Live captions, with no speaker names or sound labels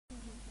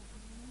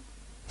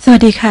สวั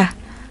สดีค่ะ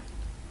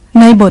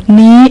ในบท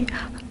นี้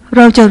เ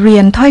ราจะเรี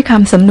ยนถ้อยค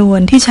ำสำนวน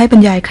ที่ใช้บร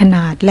รยายขน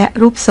าดและ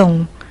รูปทรง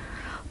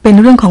เป็น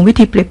เรื่องของวิ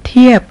ธีเปรียบเ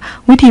ทียบ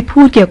วิธีพู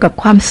ดเกี่ยวกับ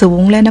ความสู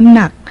งและน้ำห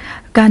นัก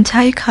การใ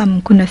ช้ค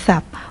ำคุณศั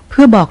พท์เ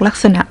พื่อบอกลัก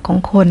ษณะของ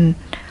คน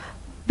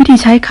วิธี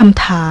ใช้ค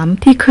ำถาม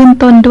ที่ขึ้น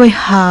ต้นด้วย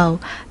how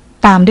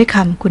ตามด้วยค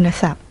ำคุณ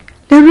ศัพท์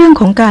และเรื่อง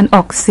ของการอ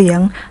อกเสียง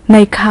ใน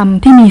ค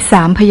ำที่มี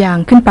3พยาง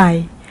ค์ขึ้นไป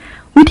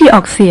วิธีอ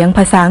อกเสียงภ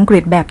าษาอังกฤ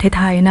ษแบบไ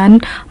ทยๆนั้น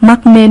มัก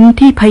เน้น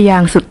ที่พยา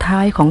งค์สุดท้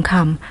ายของค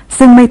ำ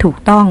ซึ่งไม่ถูก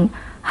ต้อง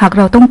หากเ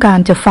ราต้องการ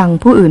จะฟัง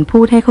ผู้อื่นพู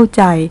ดให้เข้าใ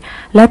จ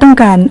และต้อง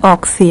การออ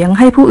กเสียง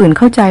ให้ผู้อื่นเ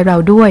ข้าใจเรา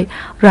ด้วย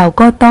เรา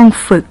ก็ต้อง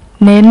ฝึก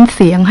เน้นเ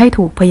สียงให้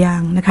ถูกพยา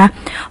งค์นะคะ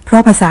เพรา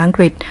ะภาษาอังก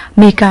ฤษ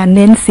มีการเ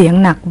น้นเสียง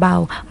หนักเบา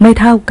ไม่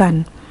เท่ากัน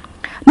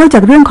นอกจา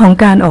กเรื่องของ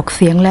การออกเ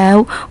สียงแล้ว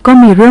ก็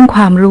มีเรื่องค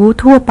วามรู้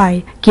ทั่วไป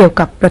เกี่ยว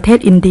กับประเทศ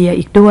อินเดีย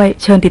อีกด้วย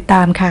เชิญติดต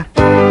ามค่ะ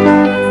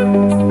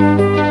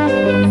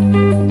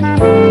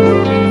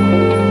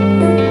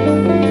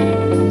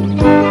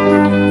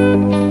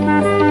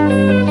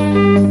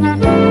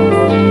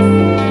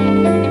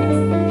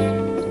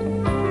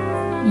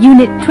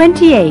Unit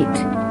 28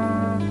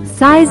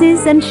 Sizes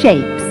and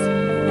Shapes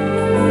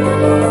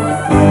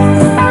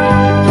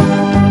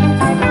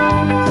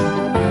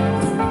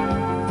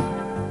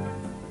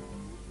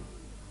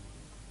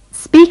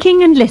Speaking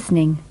and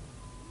Listening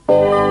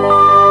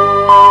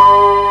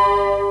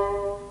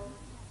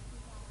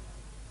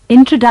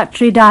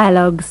Introductory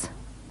Dialogues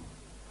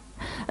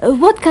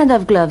What kind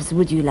of gloves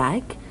would you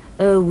like?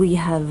 We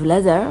have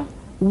leather,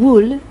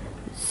 wool,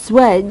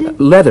 suede.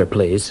 Leather,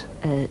 please.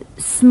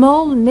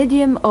 Small,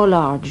 medium, or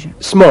large?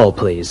 Small,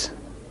 please.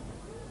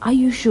 Are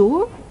you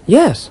sure?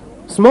 Yes,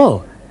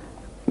 small.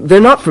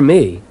 They're not for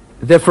me.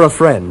 They're for a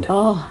friend.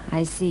 Oh,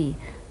 I see.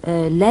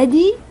 A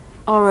lady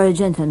or a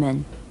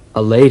gentleman?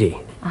 A lady.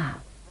 Ah.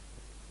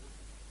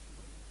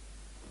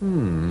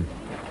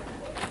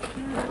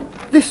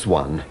 This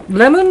one.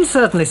 Lemon,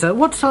 certainly, sir.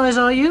 What size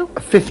are you?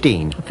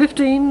 15.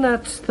 15,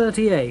 that's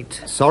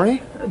 38.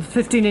 Sorry?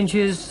 15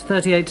 inches,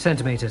 38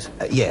 centimetres.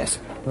 Yes.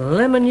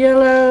 Lemon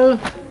yellow,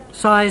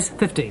 size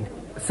 15.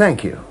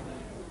 Thank you.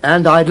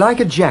 And I'd like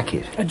a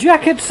jacket. A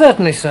jacket,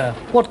 certainly, sir.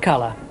 What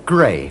colour?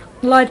 Grey.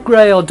 Light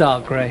grey or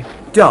dark grey?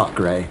 Dark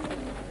grey.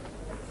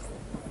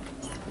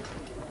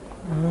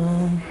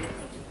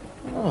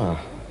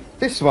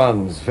 This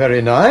one's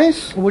very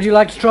nice. Would you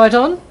like to try it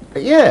on?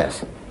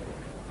 Yes.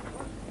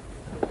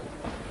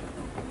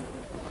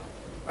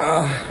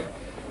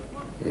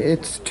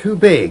 It's too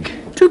big.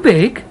 Too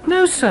big?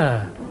 No,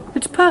 sir.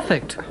 It's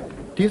perfect.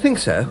 Do you think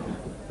so?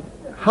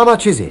 How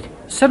much is it?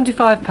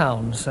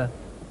 £75, sir.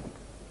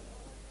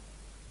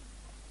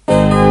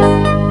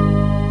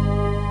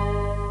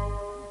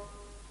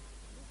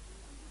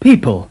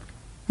 People.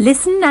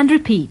 Listen and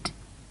repeat.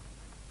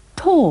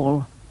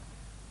 Tall.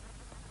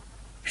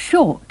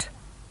 Short.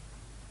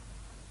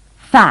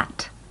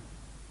 Fat.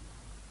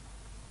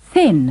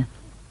 Thin.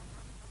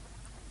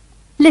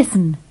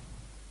 Listen.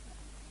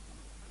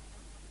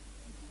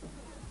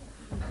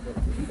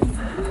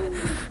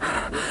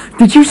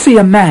 Did you see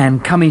a man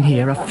come in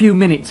here a few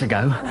minutes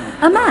ago?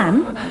 A man?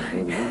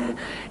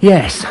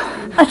 Yes.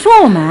 A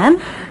tall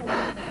man?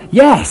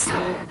 Yes.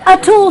 A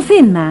tall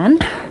thin man?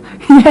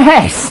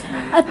 Yes.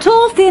 A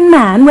tall thin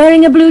man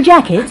wearing a blue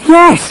jacket?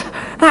 Yes.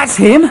 That's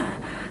him.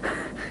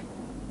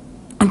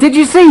 Did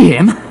you see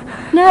him?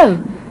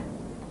 No.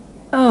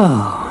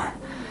 Oh.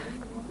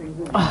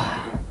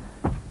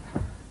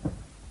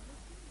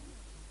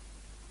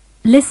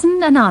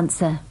 Listen and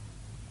answer.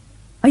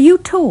 Are you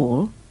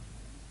tall?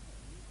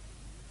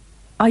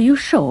 Are you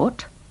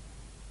short?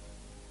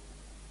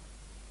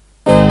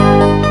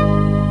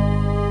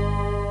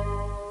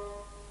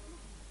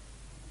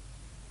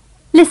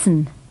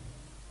 Listen.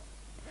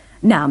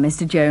 Now,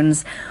 Mr.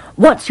 Jones,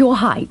 what's your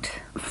height?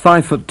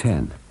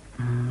 5'10".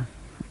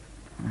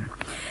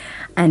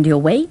 And your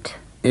weight?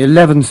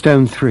 11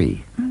 stone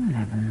 3.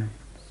 11.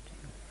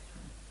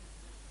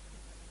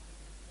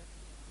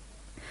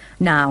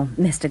 Now,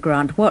 Mr.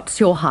 Grant, what's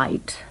your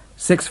height?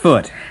 6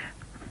 foot.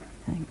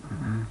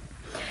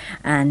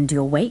 And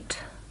your weight?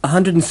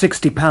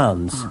 160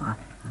 pounds.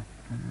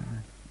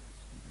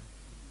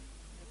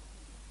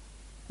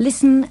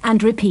 Listen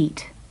and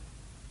repeat.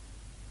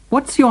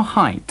 What's your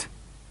height?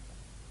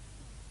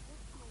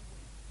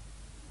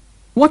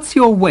 What's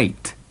your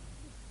weight?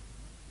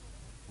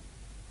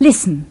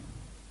 Listen.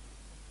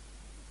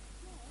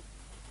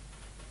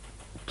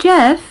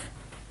 Jeff,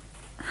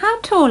 how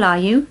tall are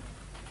you?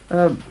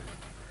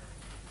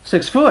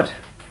 6 foot.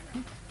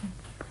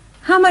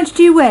 How much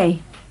do you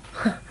weigh?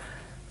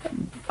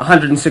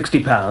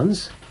 160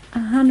 pounds.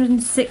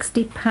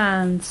 160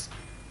 pounds.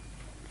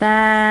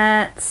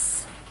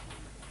 That's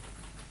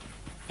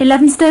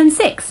 11 stone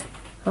 6.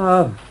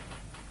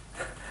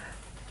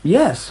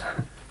 Yes.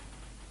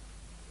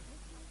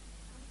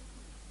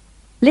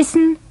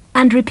 Listen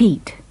and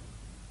repeat.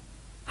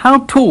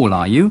 How tall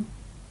are you?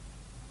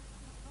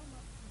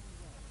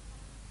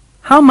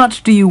 How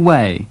much do you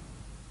weigh?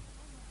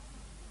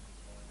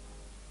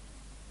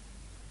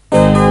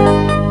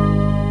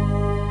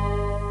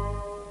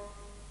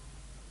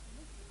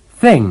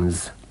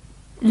 Things.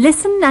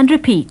 Listen and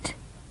repeat.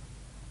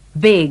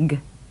 Big.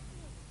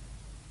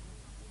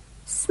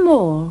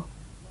 Small.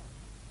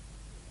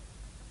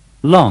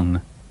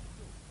 Long.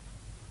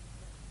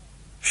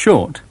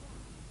 Short.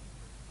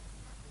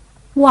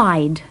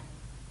 Wide.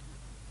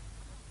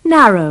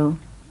 Narrow.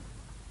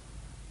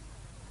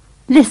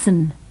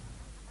 Listen.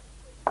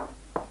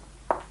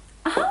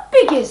 How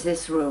big is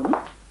this room?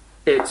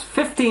 It's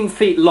 15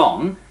 feet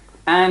long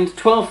and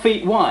 12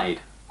 feet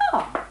wide.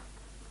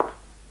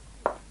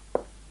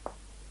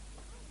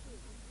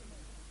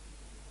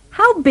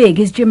 How big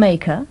is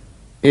Jamaica?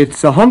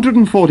 It's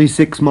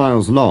 146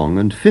 miles long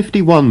and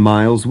 51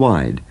 miles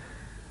wide.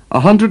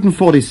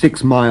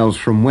 146 miles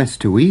from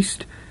west to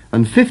east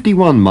and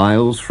 51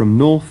 miles from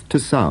north to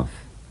south.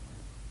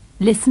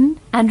 Listen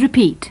and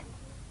repeat.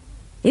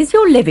 Is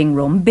your living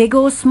room big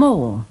or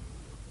small?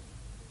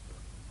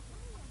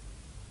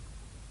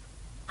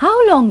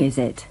 How long is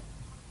it?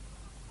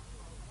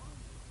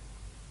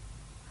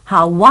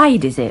 How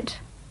wide is it?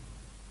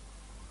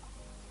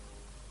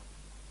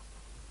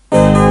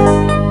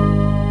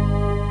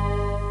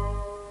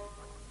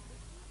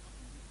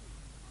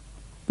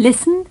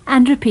 Listen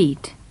and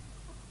repeat.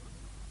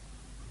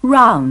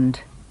 Round.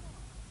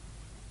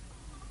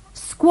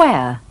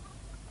 Square.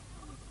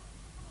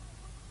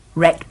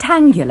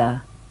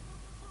 Rectangular.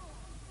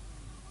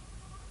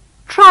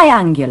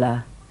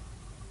 Triangular.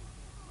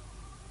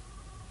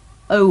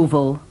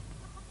 Oval.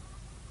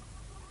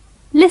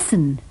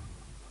 Listen.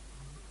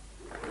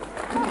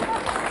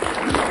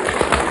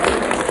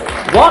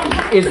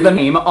 What is the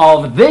name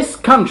of this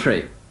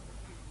country?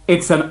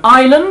 It's an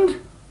island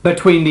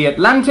between the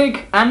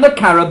Atlantic and the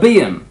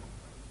Caribbean.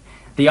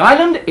 The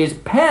island is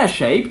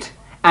pear-shaped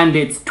and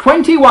it's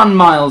 21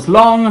 miles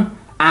long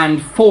and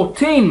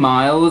 14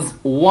 miles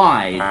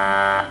wide.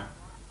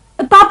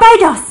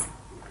 Barbados!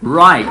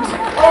 Right.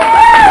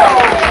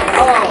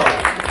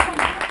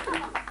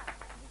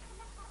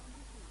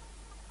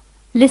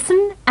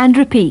 Listen and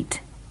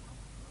repeat.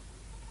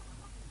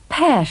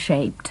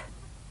 Pear-shaped.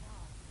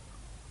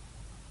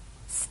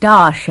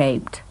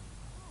 Star-shaped.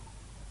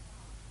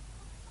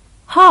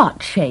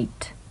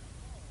 Heart-shaped.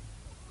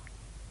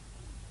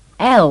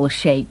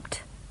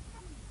 L-shaped.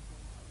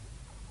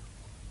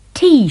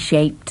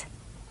 T-shaped.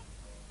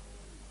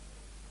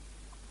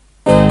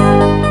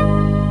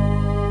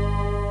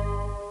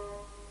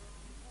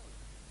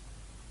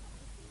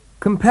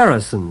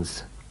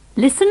 Comparisons.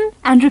 Listen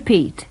and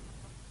repeat.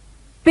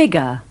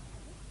 Bigger.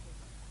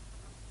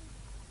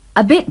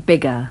 A bit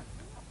bigger.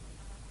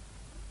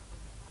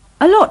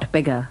 A lot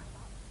bigger.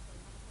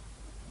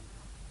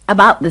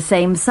 About the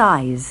same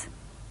size.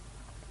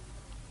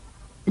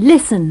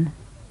 Listen.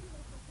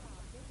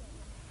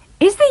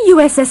 Is the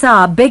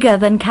USSR bigger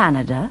than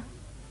Canada?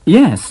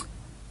 Yes,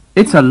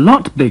 it's a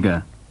lot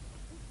bigger.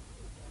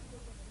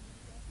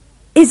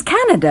 Is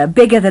Canada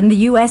bigger than the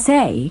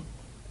USA?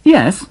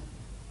 Yes,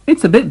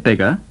 it's a bit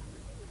bigger.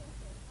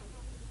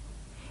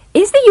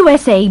 Is the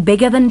USA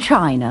bigger than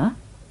China?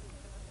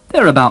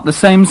 They're about the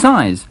same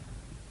size.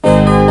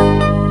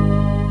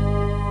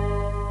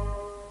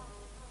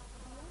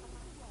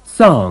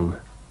 Song.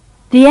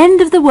 The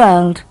End of the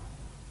World,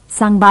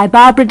 sung by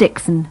Barbara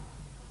Dixon.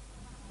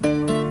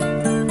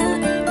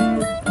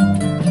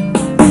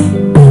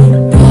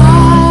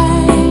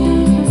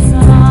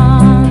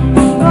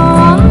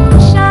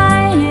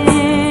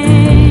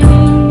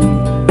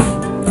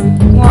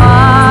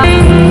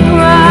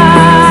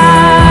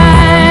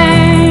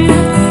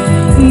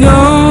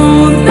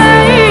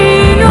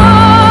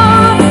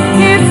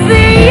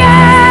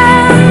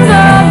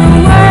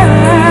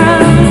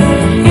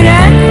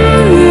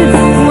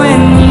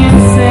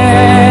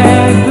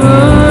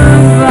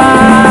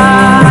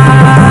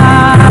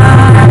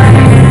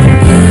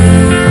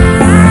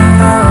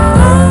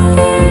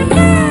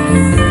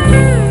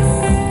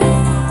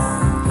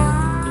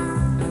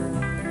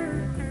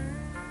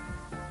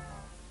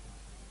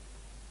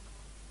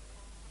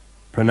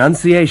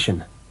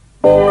 Pronunciation.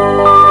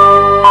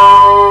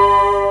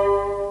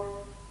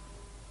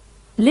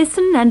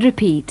 Listen and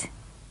repeat.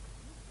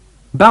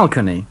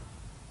 Balcony.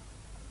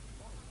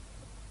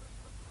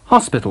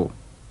 Hospital.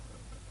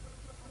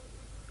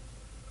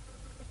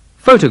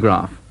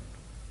 Photograph.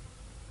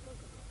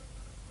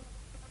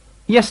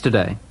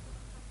 Yesterday.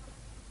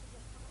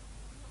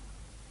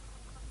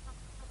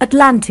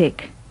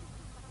 Atlantic.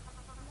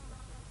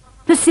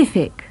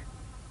 Pacific.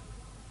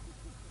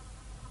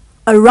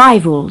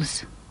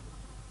 Arrivals.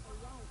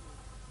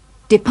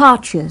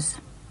 Departures.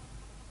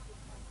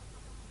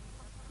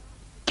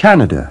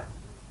 Canada.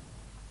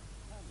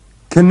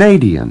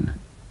 Canadian.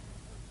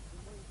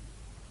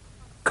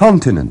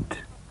 Continent.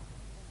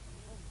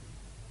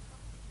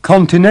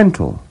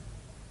 Continental.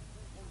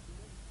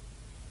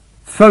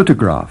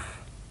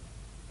 Photograph.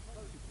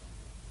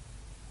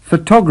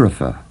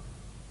 Photographer.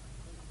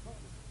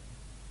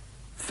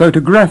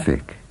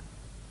 Photographic.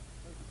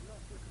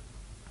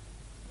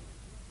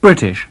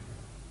 British.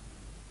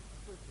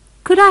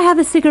 Could I have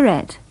a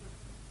cigarette?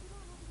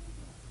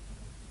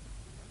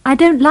 I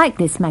don't like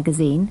this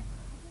magazine.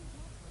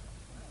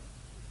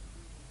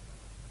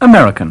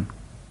 American.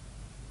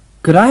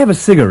 Could I have a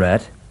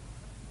cigarette?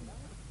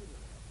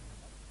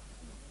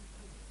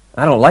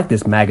 I don't like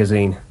this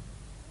magazine.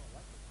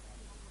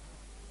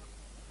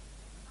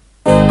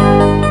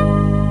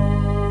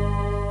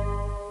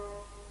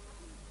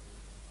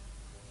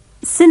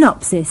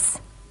 Synopsis.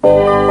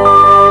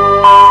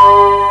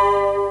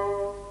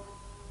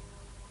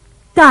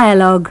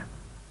 Dialogue.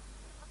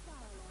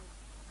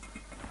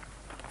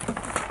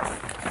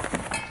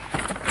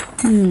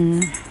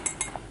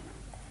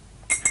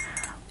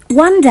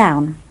 One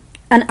down.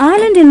 An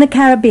island in the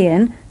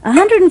Caribbean,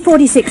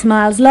 146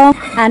 miles long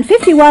and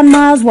 51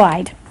 miles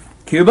wide.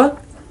 Cuba?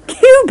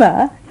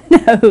 Cuba?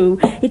 No,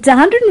 it's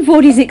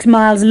 146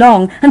 miles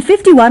long and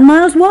 51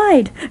 miles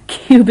wide.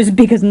 Cuba's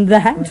bigger than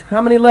that.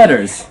 How many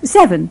letters?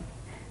 7.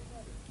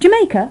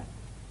 Jamaica?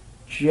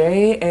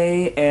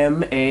 Jamaica.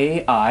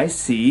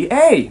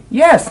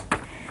 Yes.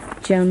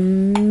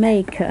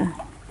 Jamaica.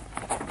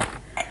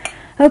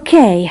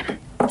 OK,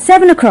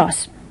 7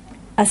 across.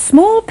 A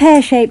small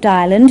pear-shaped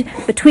island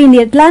between the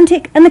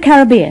Atlantic and the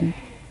Caribbean.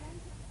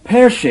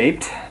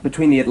 Pear-shaped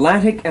between the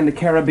Atlantic and the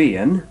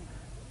Caribbean.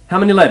 How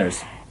many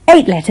letters?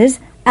 8 letters,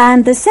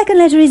 and the second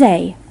letter is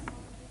A.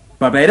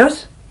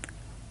 Barbados?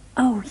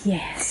 Oh,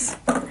 yes.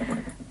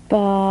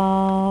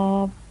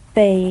 Barbados.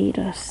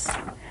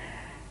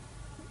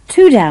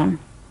 2 down.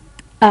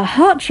 A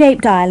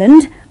heart-shaped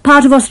island,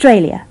 part of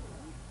Australia.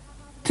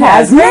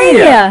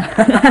 Tasmania!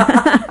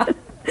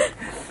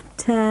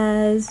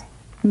 Tasmania.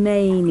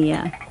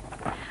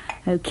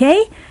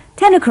 OK,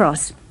 10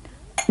 across.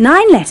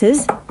 9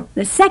 letters.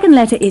 The second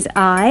letter is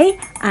I,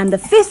 and the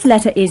fifth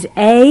letter is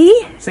A.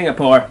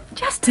 Singapore.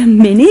 Just a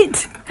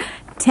minute.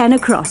 10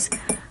 across.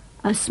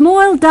 A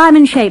small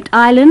diamond-shaped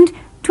island,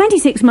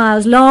 26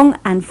 miles long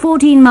and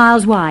 14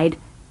 miles wide.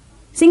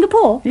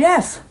 Singapore?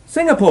 Yes,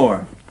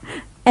 Singapore.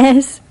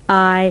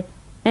 S-I-N-G-A-P-O-R-E.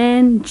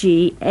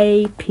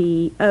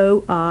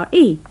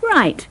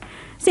 Right.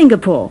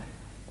 Singapore.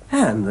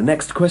 And the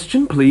next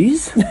question,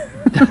 please.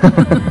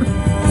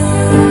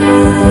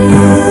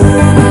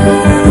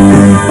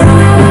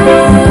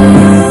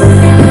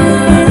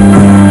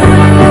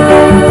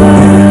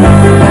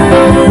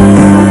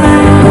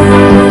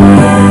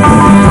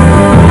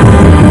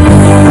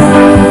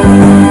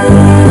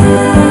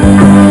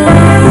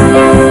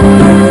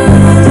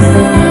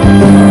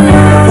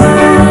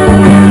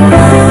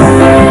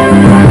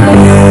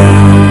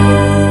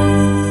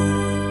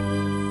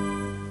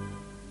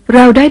เ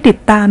ราได้ติด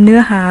ตามเนื้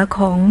อหาข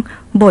อง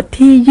บท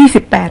ที่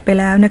28ไป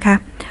แล้วนะคะ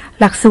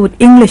หลักสูตร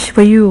English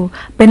for You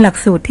เป็นหลัก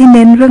สูตรที่เ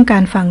น้นเรื่องกา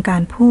รฟังกา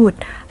รพูด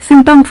ซึ่ง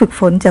ต้องฝึก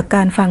ฝนจากก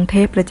ารฟังเท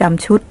ปประจ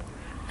ำชุด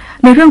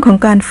ในเรื่องของ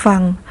การฟั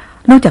ง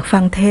นอกจากฟั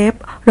งเทป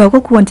เราก็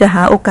ควรจะห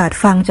าโอกาส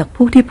ฟังจาก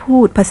ผู้ที่พู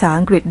ดภาษา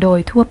อังกฤษโดย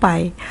ทั่วไป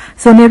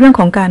ส่วนในเรื่อง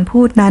ของการ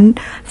พูดนั้น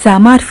สา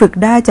มารถฝึก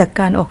ได้จาก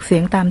การออกเสี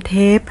ยงตามเท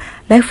ป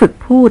และฝึก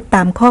พูดต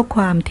ามข้อค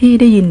วามที่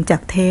ได้ยินจา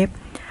กเทป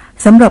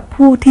สำหรับ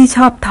ผู้ที่ช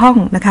อบท่อง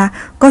นะคะ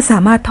ก็สา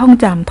มารถท่อง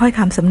จำถ้อยค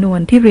ำสำนวน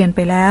ที่เรียนไป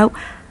แล้ว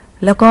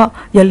แล้วก็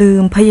อย่าลื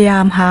มพยายา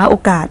มหาโอ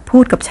กาสพู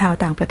ดกับชาว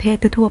ต่างประเทศ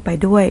ทั่วๆไป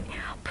ด้วย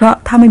เพราะ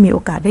ถ้าไม่มีโอ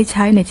กาสได้ใ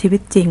ช้ในชีวิ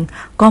ตจริง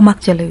ก็มัก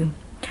จะลืม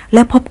แล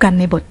ะพบกัน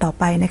ในบทต่อ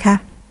ไปนะคะ